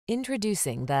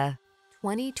Introducing the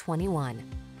 2021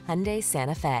 Hyundai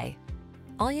Santa Fe.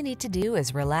 All you need to do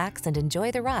is relax and enjoy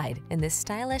the ride in this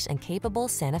stylish and capable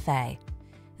Santa Fe.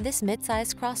 This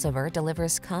midsize crossover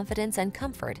delivers confidence and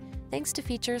comfort thanks to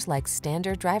features like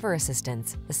standard driver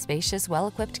assistance, a spacious,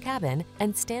 well-equipped cabin,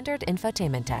 and standard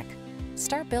infotainment tech.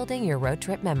 Start building your road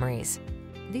trip memories.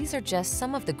 These are just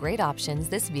some of the great options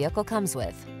this vehicle comes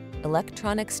with: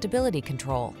 electronic stability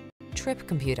control, trip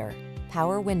computer,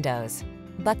 power windows,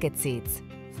 bucket seats,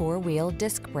 four-wheel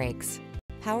disc brakes,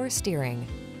 power steering.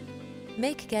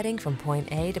 Make getting from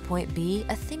point A to point B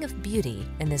a thing of beauty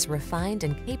in this refined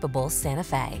and capable Santa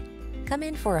Fe. Come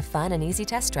in for a fun and easy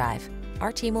test drive.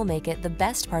 Our team will make it the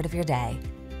best part of your day.